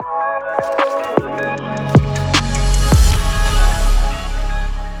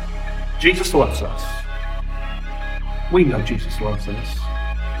Jesus loves us. We know Jesus loves us.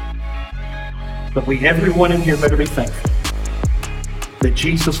 But everyone in here better be thankful that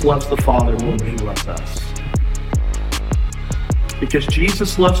Jesus loves the Father more than He loves us. Because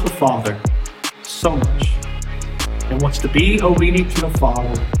Jesus loves the Father so much and wants to be obedient to the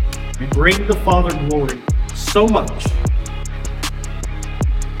Father and bring the Father glory so much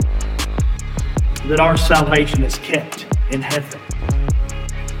that our salvation is kept in heaven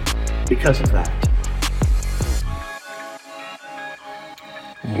because of that.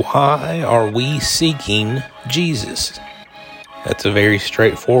 Why are we seeking Jesus? That's a very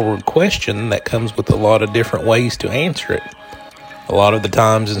straightforward question that comes with a lot of different ways to answer it. A lot of the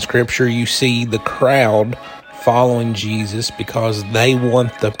times in Scripture, you see the crowd following Jesus because they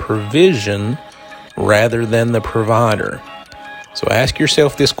want the provision rather than the provider. So ask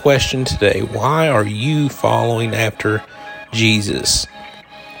yourself this question today. Why are you following after Jesus?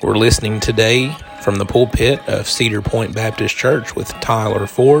 We're listening today from the pulpit of Cedar Point Baptist Church with Tyler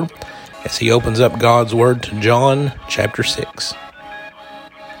Ford as he opens up God's Word to John chapter 6.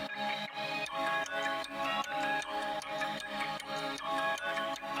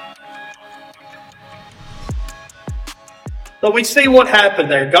 So we see what happened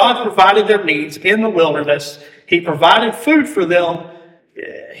there. God provided their needs in the wilderness. He provided food for them.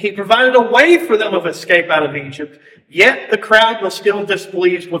 He provided a way for them of escape out of Egypt. Yet the crowd was still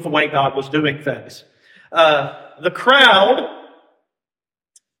displeased with the way God was doing things. The crowd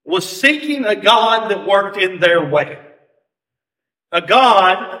was seeking a God that worked in their way. A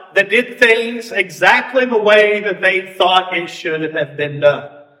God that did things exactly the way that they thought it should have been done.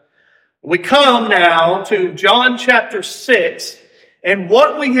 We come now to John chapter 6, and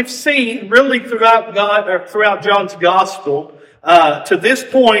what we have seen really throughout John's gospel to this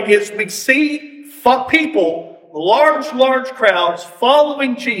point is we see people, large crowds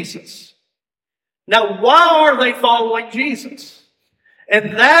following Jesus. Now, why are they following Jesus?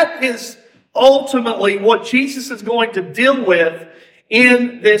 And that is ultimately what Jesus is going to deal with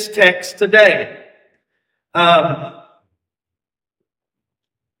in this text today.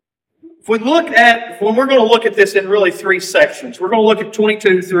 We're going to look at this in really three sections. We're going to look at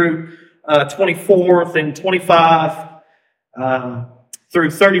 22 through 24, then 25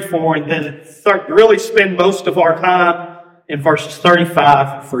 through 34, and then really spend most of our time in verses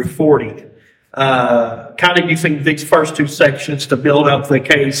 35 through 40. Kind of using these first two sections to build up the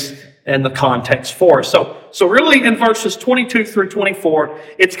case and the context for us. So really in verses 22 through 24,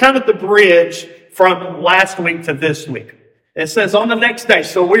 it's kind of the bridge from last week to this week. It says on the next day,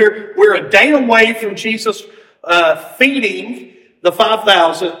 so we're a day away from Jesus feeding the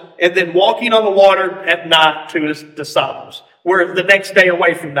 5,000 and then walking on the water at night to his disciples. We're the next day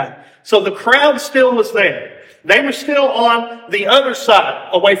away from that. So the crowd still was there. They were still on the other side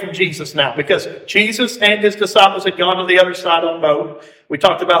away from Jesus now because Jesus and his disciples had gone to the other side on a boat. We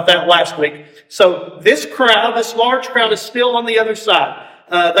talked about that last week. So this large crowd is still on the other side.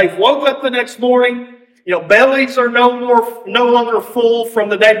 They've woke up the next morning. Bellies are no longer full from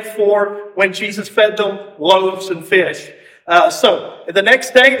the day before when Jesus fed them loaves and fish. So the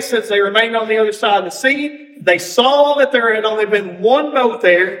next day it says they remained on the other side of the sea. They saw that there had only been one boat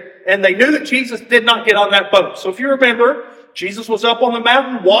there, and they knew that Jesus did not get on that boat. So if you remember, Jesus was up on the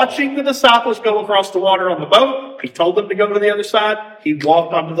mountain watching the disciples go across the water on the boat. He told them to go to the other side. He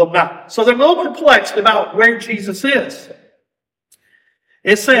walked onto the mountain. So they're a little perplexed about where Jesus is.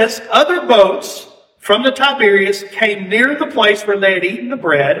 It says, other boats from the Tiberias came near the place where they had eaten the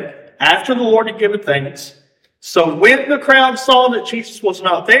bread after the Lord had given thanks. So when the crowd saw that Jesus was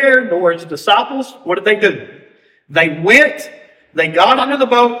not there, nor his disciples, what did they do? They got into the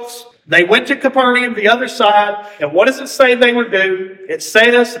boats, they went to Capernaum, the other side, and what does it say they would do? It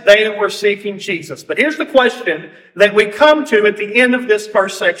says they were seeking Jesus. But here's the question that we come to at the end of this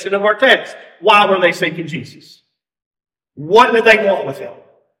first section of our text. Why were they seeking Jesus? What did they want with him?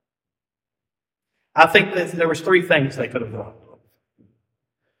 I think that there was three things they could have done.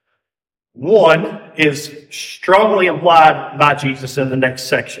 One is strongly implied by Jesus in the next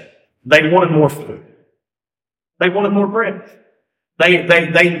section. They wanted more food. They wanted more bread.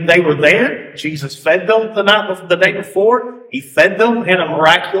 They were there. Jesus fed them the day before. He fed them in a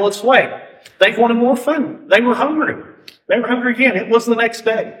miraculous way. They wanted more food. They were hungry. They were hungry again. It was the next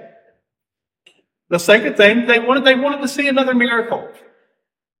day. The second thing, they wanted to see another miracle.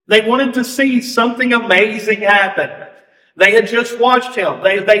 They wanted to see something amazing happen. They had just watched him.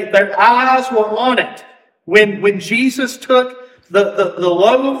 Their eyes were on it. When Jesus took the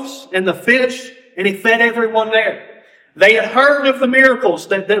loaves and the fish and he fed everyone there. They had heard of the miracles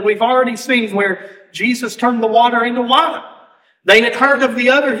that we've already seen where Jesus turned the water into wine. They had heard of the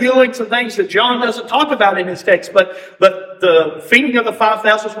other healings and things that John doesn't talk about in his text, but the feeding of the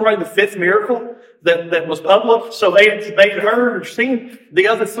 5,000 was probably the fifth miracle that was public. So they had heard or seen the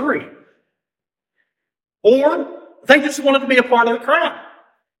other three. Or they just wanted to be a part of the crowd.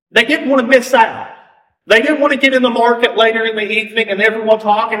 They didn't want to miss out. They didn't want to get in the market later in the evening and everyone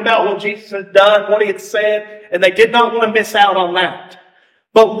talking about what Jesus had done, what he had said, and they did not want to miss out on that.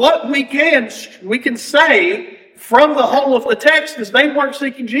 But what we can say from the whole of the text is they weren't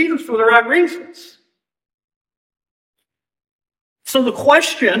seeking Jesus for the right reasons. So the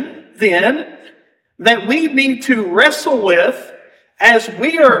question then that we need to wrestle with as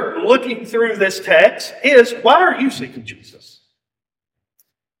we are looking through this text is, why are you seeking Jesus?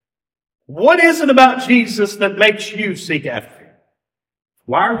 What is it about Jesus that makes you seek after him?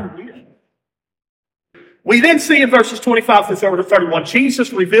 Why are you here? We then see in verses 25 through 31,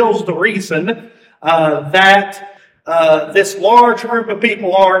 Jesus reveals the reason that this large group of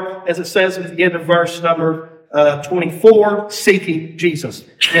people are, as it says at the end of verse number 24, seeking Jesus.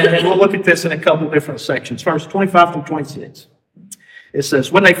 And we'll look at this in a couple of different sections. Verse 25 through 26. It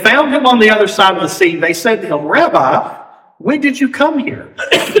says, when they found him on the other side of the sea, they said to him, Rabbi, when did you come here?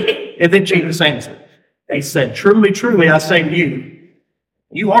 And then Jesus answered. He said, truly, truly, I say to you,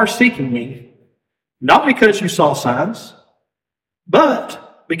 you are seeking me, not because you saw signs,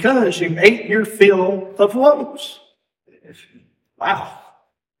 but because you ate your fill of loaves. Wow.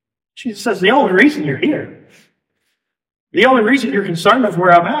 Jesus says, the only reason you're here, the only reason you're concerned with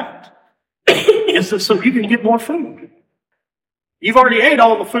where I'm at, is so you can get more food. You've already ate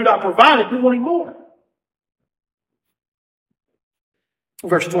all the food I provided, you're wanting more.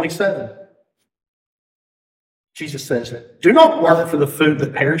 Verse 27. Jesus says, do not work for the food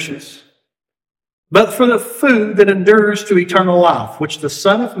that perishes, but for the food that endures to eternal life, which the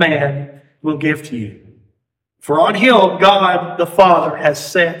Son of Man will give to you. For on him God the Father has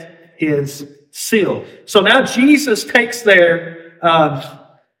set his seal. So now Jesus takes their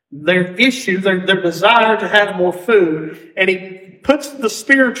issue, their desire to have more food, and he puts the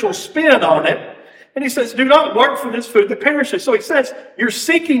spiritual spin on it. And he says, do not work for this food that perishes. So he says, you're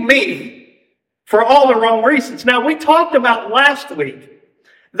seeking me for all the wrong reasons. Now, we talked about last week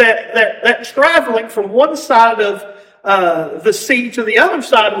that traveling from one side of the sea to the other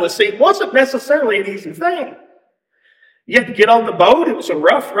side of the sea wasn't necessarily an easy thing. You had to get on the boat. It was a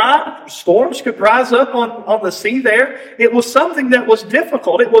rough ride. Storms could rise up on the sea there. It was something that was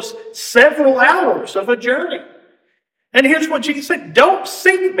difficult. It was several hours of a journey. And here's what Jesus said, don't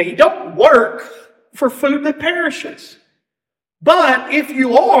seek me, don't work for food that perishes. But if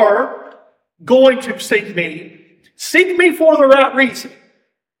you are going to seek me for the right reason.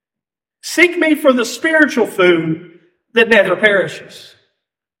 Seek me for the spiritual food that never perishes.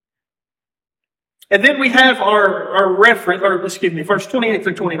 And then we have our reference, verse 28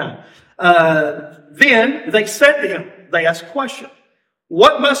 through 29. Then they said to him, they asked a question,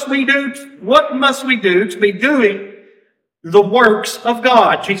 what must we do to be doing the works of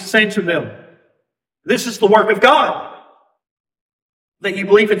God? Jesus answered them, this is the work of God, that you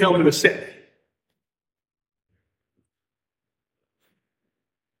believe in him who has sent me.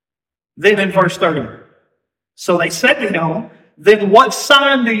 Then in verse 30, so they said to him, then what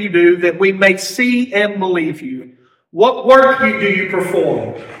sign do you do that we may see and believe you? What work do you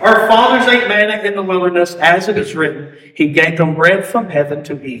perform? Our fathers ate manna in the wilderness, as it is written, he gave them bread from heaven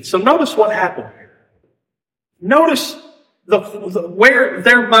to eat. So notice what happened here. Notice where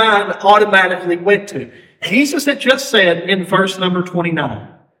their mind automatically went to. Jesus had just said in verse number 29,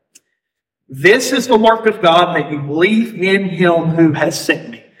 this is the work of God, that you believe in him who has sent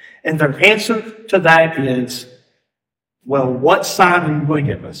me. And their answer to that is, well, what sign are you going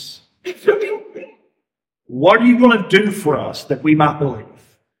to give us? What are you going to do for us that we might believe?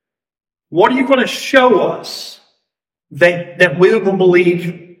 What are you going to show us that we will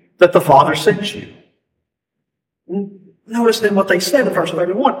believe that the Father sent you? Notice then what they said in verse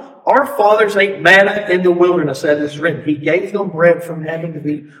 31. Our fathers ate manna in the wilderness, as is written. He gave them bread from heaven to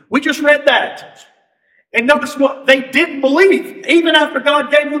eat. We just read that. And notice what they didn't believe. Even after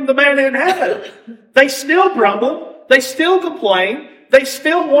God gave them the manna in heaven, they still grumbled. They still complained. They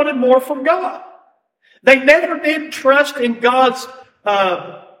still wanted more from God. They never did trust in God's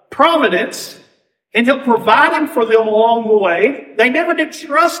providence, and he'll provide him for them along the way. They never did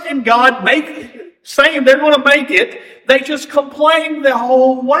trust in God saying they're going to make it. They just complained the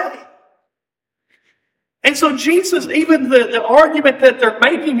whole way. And so Jesus, even the argument that they're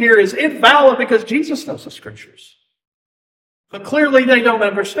making here is invalid because Jesus knows the Scriptures. But clearly they don't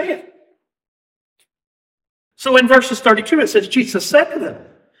understand. So in verses 32 it says, Jesus said to them,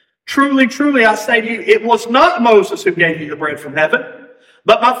 Truly, truly, I say to you, it was not Moses who gave you the bread from heaven,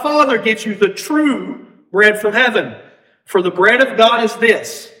 but my Father gives you the true bread from heaven. For the bread of God is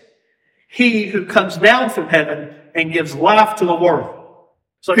this: He who comes down from heaven and gives life to the world.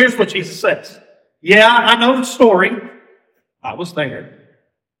 So here's what Jesus says. Yeah, I know the story. I was there.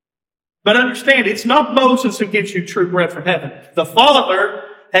 But understand, it's not Moses who gives you true bread from heaven. The Father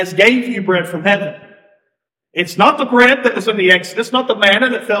has gave you bread from heaven. It's not the bread that was in the Exodus, not the manna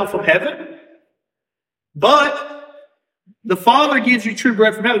that fell from heaven. But the Father gives you true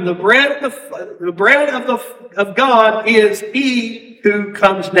bread from heaven. The bread of God is He who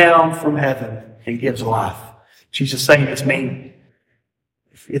comes down from heaven and gives life. Jesus saying, it's me.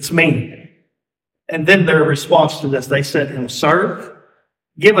 It's me. And then their response to this, they said to him, Sir,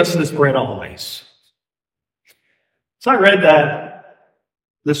 give us this bread always. So I read that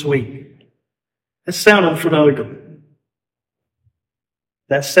this week. It sounded familiar.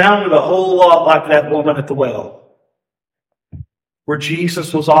 That sounded a whole lot like that woman at the well, where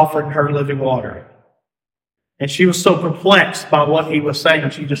Jesus was offering her living water. And she was so perplexed by what he was saying,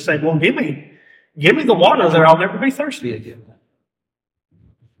 she just said, well, give me the water there. I'll never be thirsty again.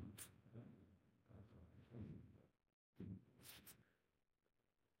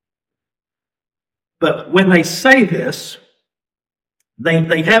 But when they say this,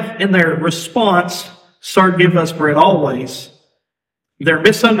 they have in their response, Sir, give us bread always. They're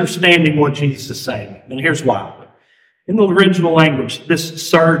misunderstanding what Jesus is saying. And here's why. In the original language, this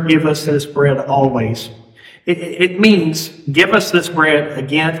Sir, give us this bread always. It means give us this bread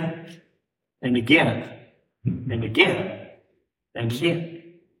again and again and again and again.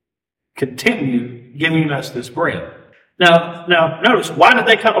 Continue giving us this bread. Now, notice, why did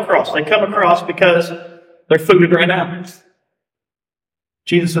they come across? They come across because their food had ran out.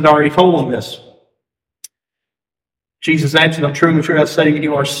 Jesus had already told them this. Jesus answered them, truly, truly, I say to you,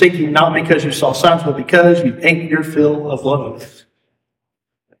 you are seeking not because you saw signs, but because you ate your fill of loaves.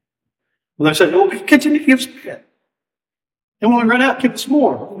 Well, they said, well, continue to give us bread. And when we run out, give us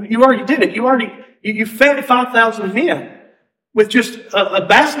more. You already did it. You fed 5,000 men with just a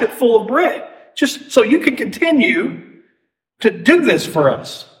basket full of bread, just so you can continue to do this for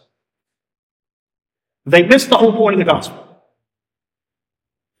us. They missed the whole point of the gospel.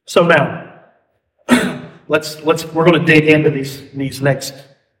 So now, we're going to dig into these next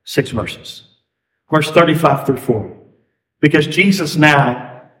 6 verses. Verse 35 through 40. Because Jesus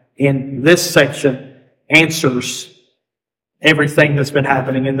now, in this section, answers everything that's been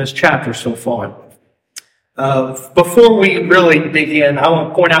happening in this chapter so far. Before we really begin, I want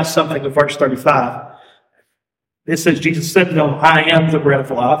to point out something in verse 35. It says, Jesus said to them, I am the bread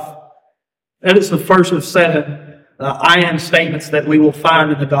of life. That is the first of 7 I am statements that we will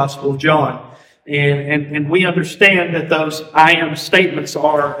find in the Gospel of John. And we understand that those I am statements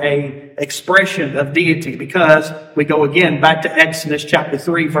are an expression of deity, because we go again back to Exodus chapter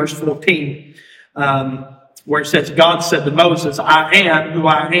 3, verse 14, where it says, God said to Moses, I am who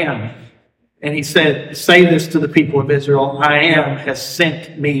I am. And he said, say this to the people of Israel, I am has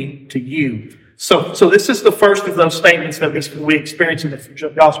sent me to you. So this is the first of those statements that we experience in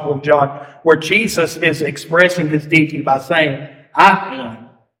the Gospel of John, where Jesus is expressing his deity by saying, I am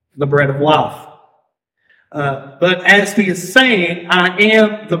the bread of life. But as he is saying, I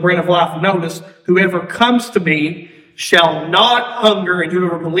am the bread of life, notice, whoever comes to me shall not hunger, and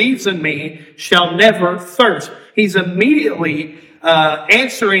whoever believes in me shall never thirst. He's immediately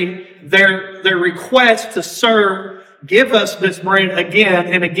answering their request to serve. Give us this bread again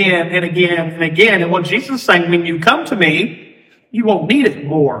and again and again and again. And what Jesus is saying, when you come to me, you won't need it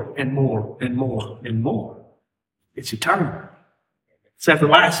more and more and more and more. It's eternal. It's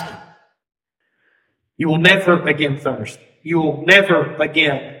everlasting. You will never again thirst. You will never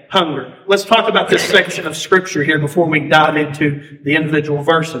again hunger. Let's talk about this section of Scripture here before we dive into the individual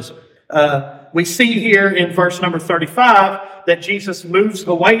verses. We see here in verse number 35 that Jesus moves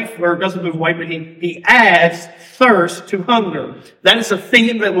away, or doesn't move away, but he adds thirst to hunger. That is a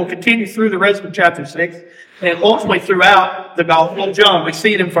theme that will continue through the rest of chapter 6 and ultimately throughout the Gospel of John. We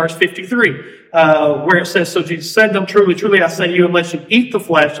see it in verse 53, where it says, so Jesus said to them, truly, truly, I say to you, unless you eat the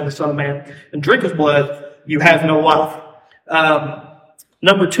flesh of the Son of Man and drink his blood, you have no life.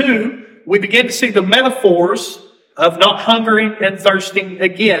 Number 2, we begin to see the metaphors of not hungering and thirsting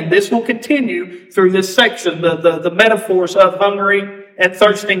again. This will continue through this section, the metaphors of hungering and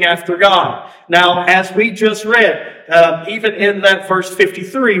thirsting after God. Now, as we just read, even in that verse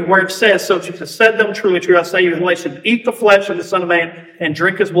 53, where it says, so Jesus said to them, truly, truly, I say to you, unless you eat the flesh of the Son of Man and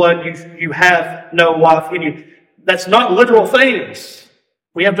drink his blood, you have no life in you. That's not literal things.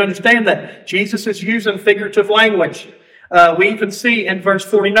 We have to understand that Jesus is using figurative language. We even see in verse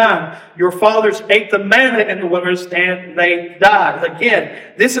 49, your fathers ate the manna in the wilderness and they died.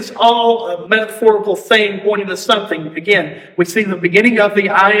 Again, this is all a metaphorical thing pointing to something. Again, we see the beginning of the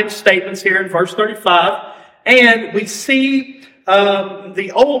I am statements here in verse 35, and we see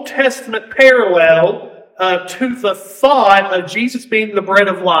the Old Testament parallel to the thought of Jesus being the bread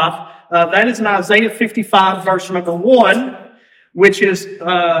of life. That is in Isaiah 55, verse number 1, which is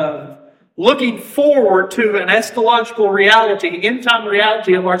looking forward to an eschatological reality, end-time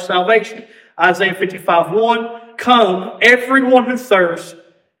reality of our salvation. Isaiah 55:1, come, everyone who thirsts,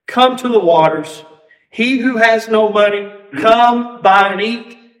 come to the waters. He who has no money, come buy and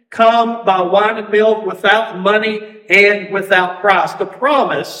eat. Come buy wine and milk without money and without price. The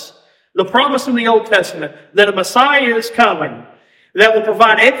promise in the Old Testament that a Messiah is coming that will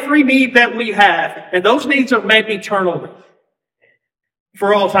provide every need that we have, and those needs are made eternally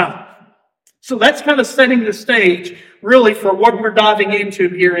for all time. So that's kind of setting the stage, really, for what we're diving into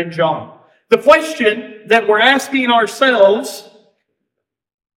here in John. The question that we're asking ourselves,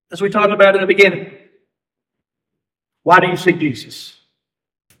 as we talked about in the beginning, why do you seek Jesus?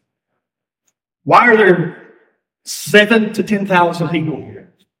 Why are there 7,000 to 10,000 people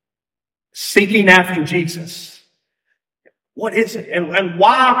here seeking after Jesus? What is it? And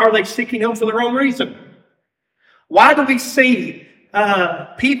why are they seeking Him for the wrong reason? Why do we see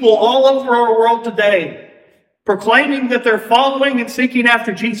people all over our world today proclaiming that they're following and seeking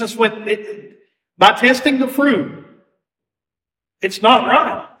after Jesus by testing the fruit? It's not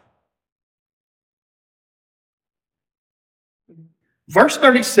right. Verse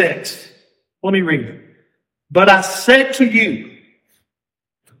 36, let me read it. But I said to you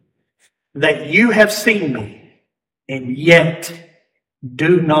that you have seen me, and yet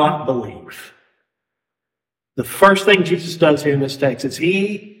do not believe. The first thing Jesus does here in this text is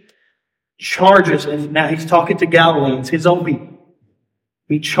He charges, and now He's talking to Galileans, His own people.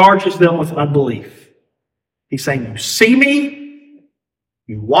 He charges them with unbelief. He's saying, you see me,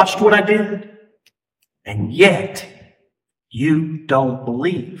 you watched what I did, and yet you don't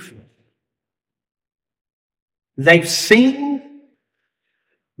believe. They've seen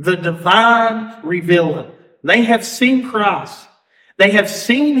the divine revealed. They have seen Christ. They have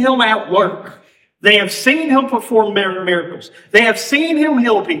seen Him at work. They have seen Him perform miracles. They have seen Him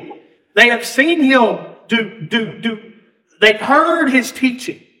heal people. They have seen Him do. They've heard His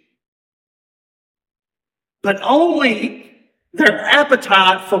teaching. But only their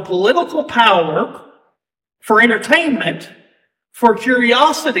appetite for political power, for entertainment, for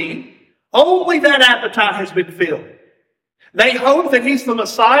curiosity, only that appetite has been filled. They hope that He's the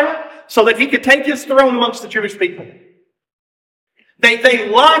Messiah so that He could take His throne amongst the Jewish people. They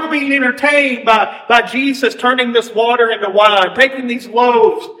like being entertained by Jesus turning this water into wine, taking these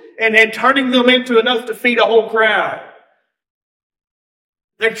loaves and turning them into enough to feed a whole crowd.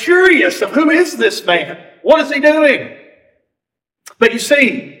 They're curious of who is this man? What is He doing? But you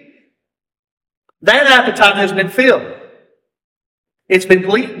see, that appetite has been filled. It's been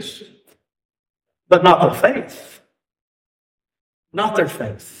pleased. But not their faith. Not their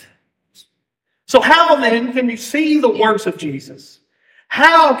faith. So how then can you see the works of Jesus?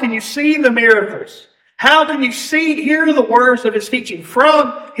 How can you see the miracles? How can you hear the words of His teaching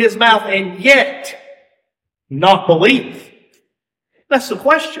from His mouth and yet not believe? That's the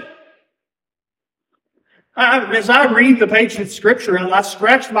question. As I read the pages of Scripture, and I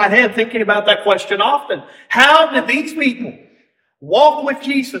scratch my head thinking about that question often. How did these people walk with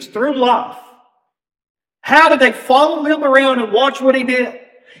Jesus through life? How did they follow Him around and watch what He did?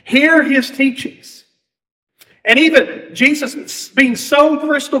 Hear His teachings? And even Jesus being so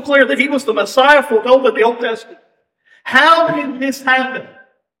crystal clear that He was the Messiah foretold in the Old Testament. How did this happen?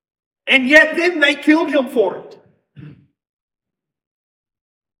 And yet then they killed Him for it.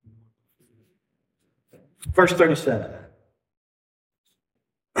 Verse 37.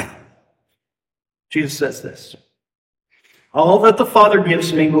 Jesus says this. All that the Father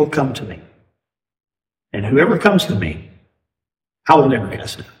gives me will come to me. And whoever comes to me, I will never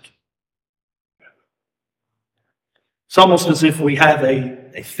cast out. It's almost as if we have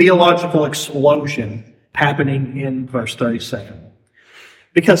a theological explosion happening in verse 37.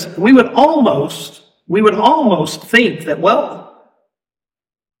 Because we would almost think that, well,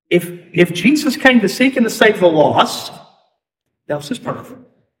 if Jesus came to seek and to save the lost, that was His purpose.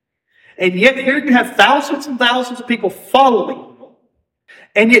 And yet here you have thousands and thousands of people following.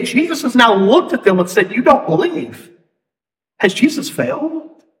 And yet Jesus has now looked at them and said, you don't believe. Has Jesus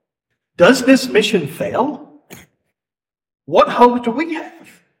failed? Does this mission fail? What hope do we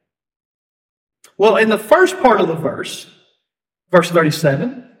have? Well, in the first part of the verse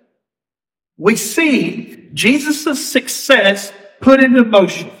 37, we see Jesus' success put into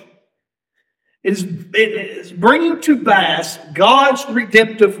motion. It is bringing to pass God's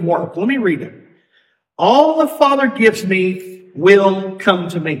redemptive work. Let me read it. All the Father gives me will come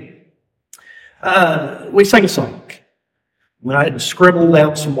to me. We sang a song. I had scribbled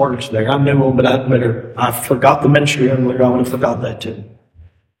out some words there. I knew them, but I forgot the ministry. I would have forgot that too.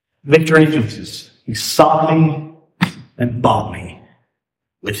 Victory in Jesus. He sought me and bought me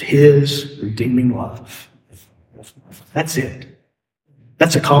with His redeeming love. That's it.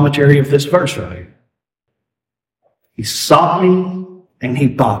 That's a commentary of this verse right here. He sought me and He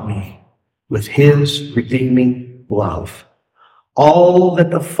bought me with His redeeming love. All that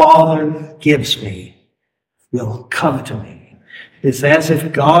the Father gives me will come to me. It's as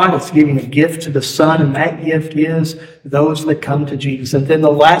if God is giving a gift to the Son, and that gift is those that come to Jesus. And then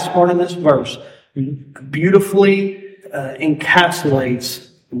the last part of this verse beautifully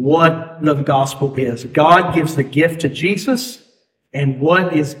encapsulates what the gospel is. God gives the gift to Jesus, and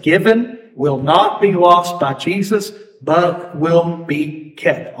what is given will not be lost by Jesus, but will be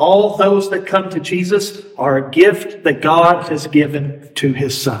kept. All those that come to Jesus are a gift that God has given to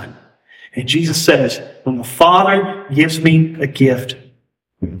His Son. And Jesus says, when the Father gives me a gift,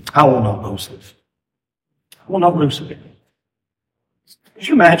 I will not lose it. I will not lose it. Could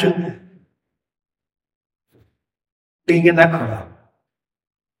you imagine being in that crowd?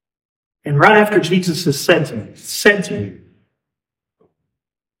 And right after Jesus has said to you,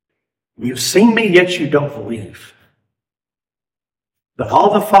 you've seen me, yet you don't believe. But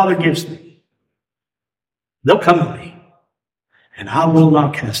all the Father gives me, they'll come to me. And I will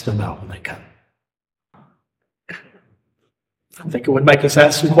not cast them out when they come. I think it would make us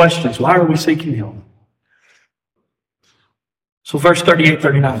ask some questions. Why are we seeking Him? So verse 38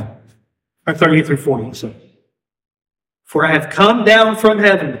 through 40. So, for I have come down from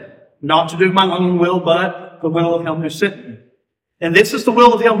heaven, not to do my own will, but the will of Him who sent me. And this is the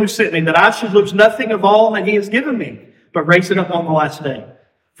will of Him who sent me, that I should lose nothing of all that He has given me, but raise it up on the last day.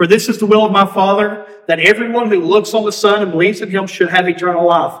 For this is the will of my Father, that everyone who looks on the Son and believes in Him should have eternal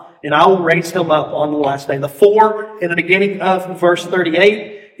life, and I will raise him up on the last day. The 4 in the beginning of verse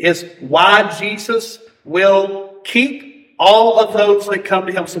 38 is why Jesus will keep all of those that come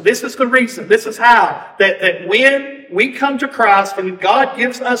to Him. So this is the reason, this is how, that when we come to Christ and God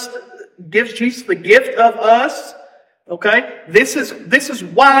gives Jesus the gift of us, okay, this is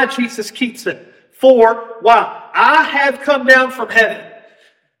why Jesus keeps it. For why? I have come down from heaven,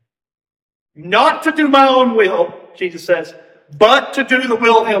 not to do my own will, Jesus says, but to do the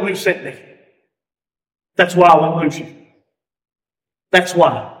will of Him who sent me. That's why I won't lose you. That's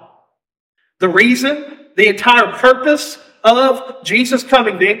why. The reason, the entire purpose of Jesus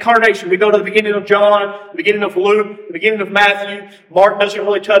coming, the incarnation. We go to the beginning of John, the beginning of Luke, the beginning of Matthew. Mark doesn't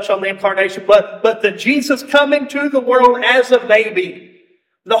really touch on the incarnation, but the Jesus coming to the world as a baby.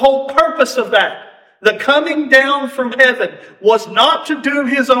 The whole purpose of that, the coming down from heaven, was not to do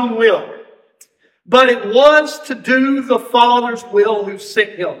His own will, but it was to do the Father's will who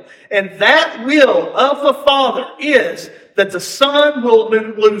sent Him. And that will of the Father is that the Son will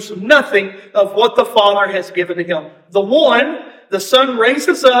lose nothing of what the Father has given to Him. The one the Son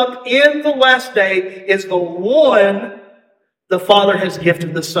raises up in the last day is the one the Father has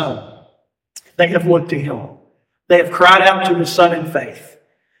gifted the Son. They have looked to Him. They have cried out to the Son in faith.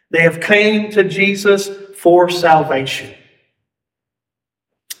 They have came to Jesus for salvation.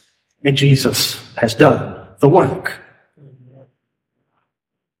 And Jesus has done the work.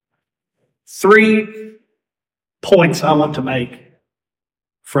 3 points I want to make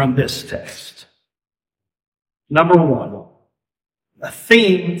from this text. Number 1, a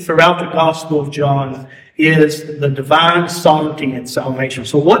theme throughout the Gospel of John is the divine sovereignty and salvation.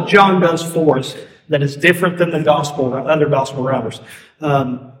 So what John does for us that is different than the other Gospel writers,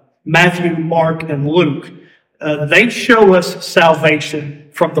 Matthew, Mark, and Luke, they show us salvation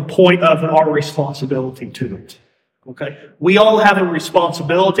from the point of our responsibility to it. Okay? We all have a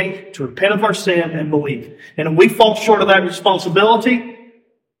responsibility to repent of our sin and believe. And if we fall short of that responsibility,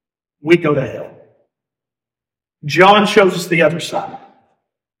 we go to hell. John shows us the other side.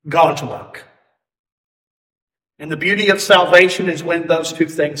 God's work. And the beauty of salvation is when those two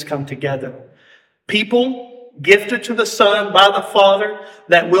things come together. People gifted to the Son by the Father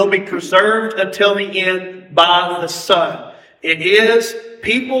that will be preserved until the end by the Son. It is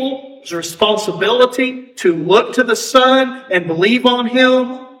people's responsibility to look to the Son and believe on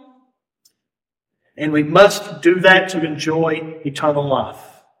Him. And we must do that to enjoy eternal life.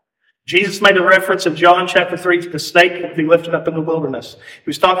 Jesus made a reference in John chapter 3 to the snake that would be lifted up in the wilderness. He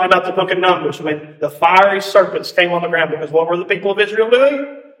was talking about the book of Numbers when the fiery serpents came on the ground, because what were the people of Israel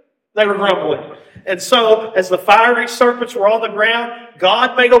doing? They were grumbling. And so, as the fiery serpents were on the ground,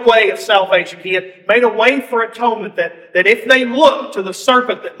 God made a way of salvation. He had made a way for atonement that if they looked to the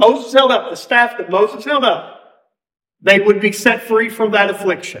serpent that Moses held up, the staff that Moses held up, they would be set free from that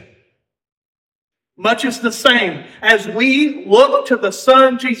affliction. Much is the same. As we look to the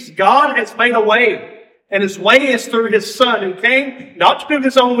Son, Jesus, God has made a way. And His way is through His Son, who came not to do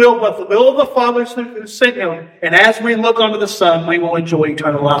His own will, but the will of the Father who sent Him. And as we look unto the Son, we will enjoy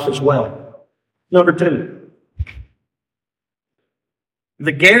eternal life as well. Number 2,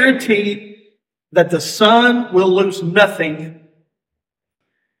 the guarantee that the Son will lose nothing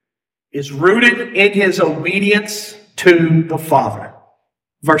is rooted in His obedience to the Father.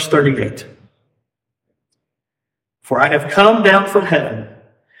 Verse 38. For I have come down from heaven,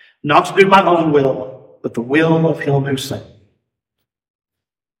 not to do my own will, but the will of Him who sent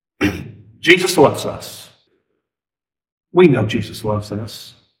me. Jesus loves us. We know Jesus loves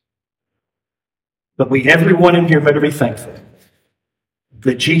us. But everyone in here better be thankful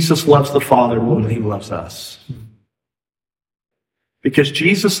that Jesus loves the Father more than He loves us. Because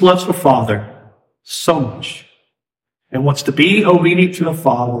Jesus loves the Father so much and wants to be obedient to the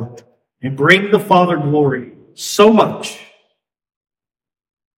Father and bring the Father glory so much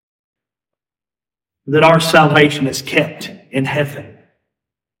that our salvation is kept in heaven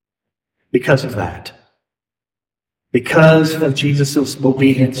because of that. Because of Jesus'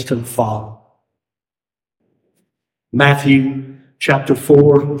 obedience to the Father. Matthew chapter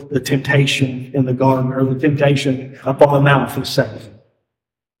 4, the temptation in the garden, or the temptation up on the mount for Satan.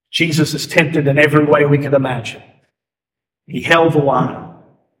 Jesus is tempted in every way we could imagine. He held the line.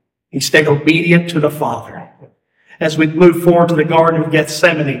 He stayed obedient to the Father. As we move forward to the Garden of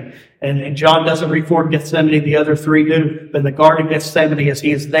Gethsemane, and John doesn't record Gethsemane, the other 3 do, but in the Garden of Gethsemane, as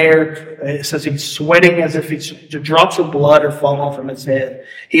He is there, it says He's sweating as if drops of blood are falling from His head.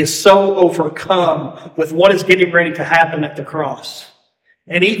 He is so overcome with what is getting ready to happen at the cross.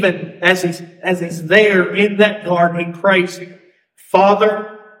 And even as he's there in that garden, He prays,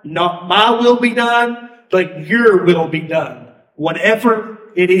 Father, not my will be done, but Your will be done. Whatever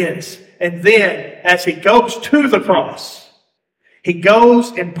it is. And then, as He goes to the cross, He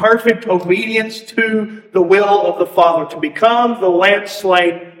goes in perfect obedience to the will of the Father to become the lamb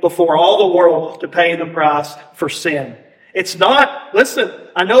slain before all the world to pay the price for sin. It's not, listen,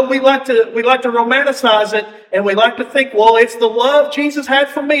 I know we like to romanticize it, and we like to think, well, it's the love Jesus had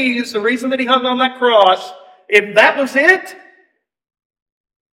for me is the reason that He hung on that cross. If that was it,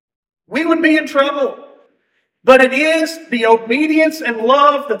 we would be in trouble. But it is the obedience and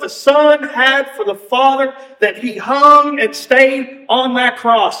love that the Son had for the Father that He hung and stayed on that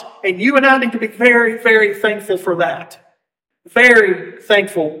cross. And you and I need to be very, very thankful for that. Very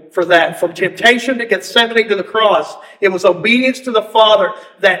thankful for that. From temptation to Gethsemane to the cross, it was obedience to the Father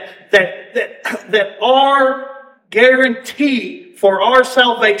that our guarantee for our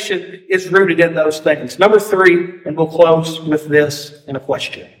salvation is rooted in those things. Number 3, and we'll close with this in a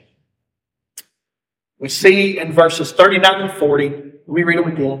question. We see in verses 39 and 40, let me read them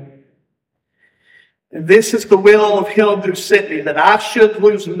again. This is the will of Him who sent me, that I should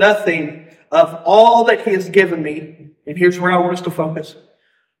lose nothing of all that He has given me. And here's where I want us to focus.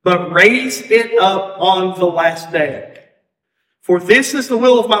 But raise it up on the last day. For this is the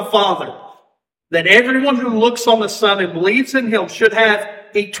will of my Father, that everyone who looks on the Son and believes in Him should have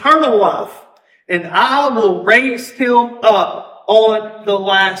eternal life. And I will raise him up on the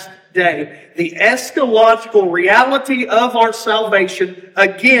last day. The eschatological reality of our salvation,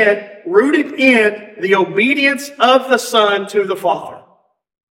 again, rooted in the obedience of the Son to the Father.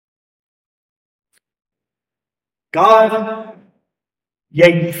 God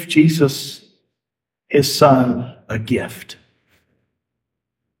gave Jesus, His Son, a gift.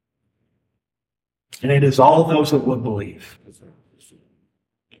 And it is all those that would believe.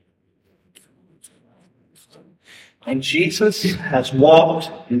 And Jesus has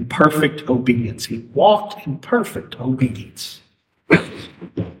walked in perfect obedience. He walked in perfect obedience,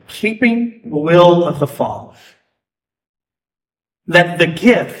 keeping the will of the Father. That the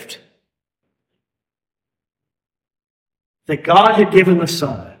gift that God had given the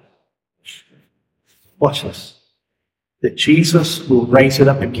Son, watch this, that Jesus will raise it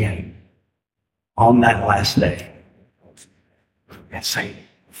up again on that last day and say,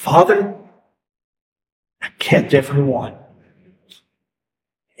 Father, I kept every one.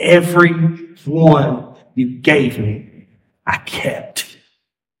 Every one you gave me, I kept.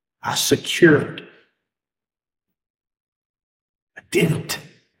 I secured. I did it.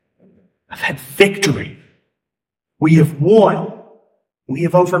 I've had victory. We have won. We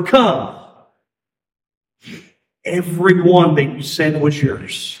have overcome. Every one that you said was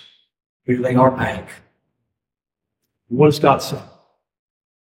yours, who they are back. What does God say?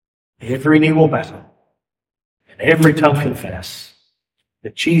 Every knee will bow, and every tongue confess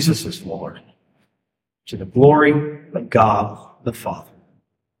that Jesus is Lord, to the glory of God the Father.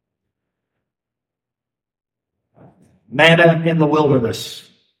 Manna in the wilderness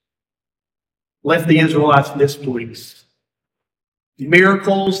left the Israelites displeased.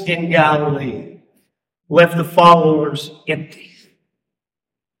 Miracles in Galilee left the followers empty.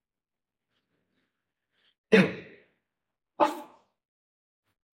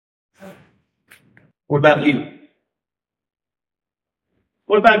 What about you?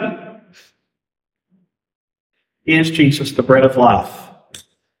 What about you? Is Jesus the bread of life,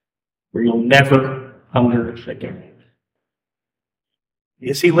 where you'll never hunger again?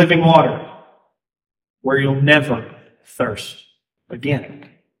 Is he living water, where you'll never thirst again?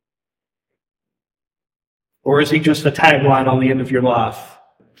 Or is he just a tagline on the end of your life?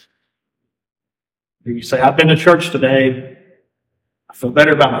 You say, I've been to church today. I feel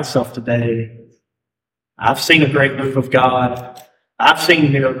better about myself today. I've seen a great move of God. I've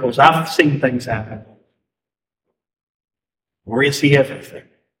seen miracles. I've seen things happen. Or is he everything?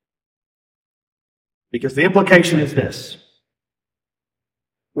 Because the implication is this.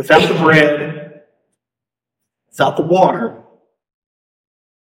 Without the bread, without the water,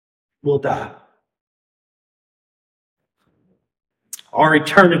 we'll die. Our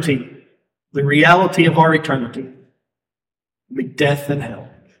eternity, the reality of our eternity, will be death and hell.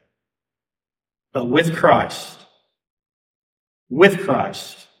 But with Christ, the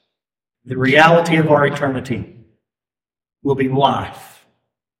reality of our eternity will be life.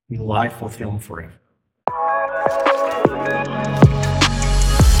 Be life with him forever.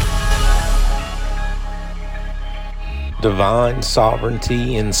 Divine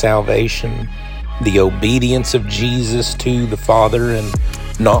sovereignty and salvation, the obedience of Jesus to the Father and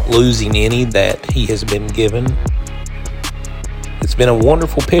not losing any that he has been given. It's been a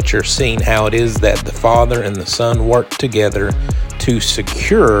wonderful picture seeing how it is that the Father and the Son work together to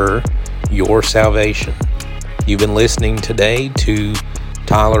secure your salvation. You've been listening today to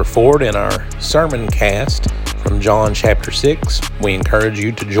Tyler Ford in our SermonCast from John chapter 6. We encourage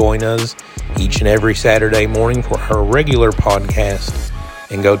you to join us each and every Saturday morning for our regular podcast,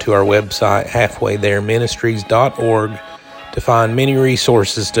 and go to our website, halfwaythereministries.org, to find many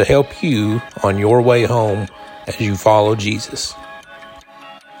resources to help you on your way home as you follow Jesus.